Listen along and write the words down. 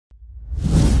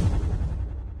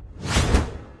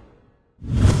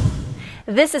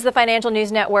This is the Financial News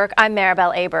Network. I'm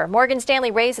Maribel Aber. Morgan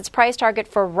Stanley raised its price target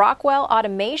for Rockwell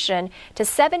Automation to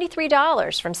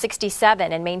 $73 from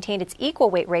 $67 and maintained its equal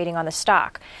weight rating on the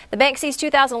stock. The bank sees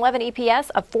 2011 EPS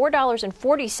of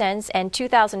 $4.40 and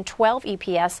 2012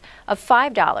 EPS of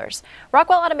 $5.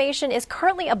 Rockwell Automation is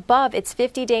currently above its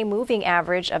 50-day moving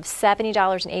average of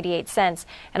 $70.88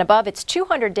 and above its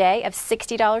 200-day of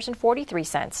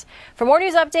 $60.43. For more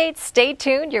news updates, stay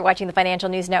tuned. You're watching the Financial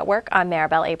News Network. I'm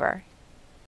Maribel Aber.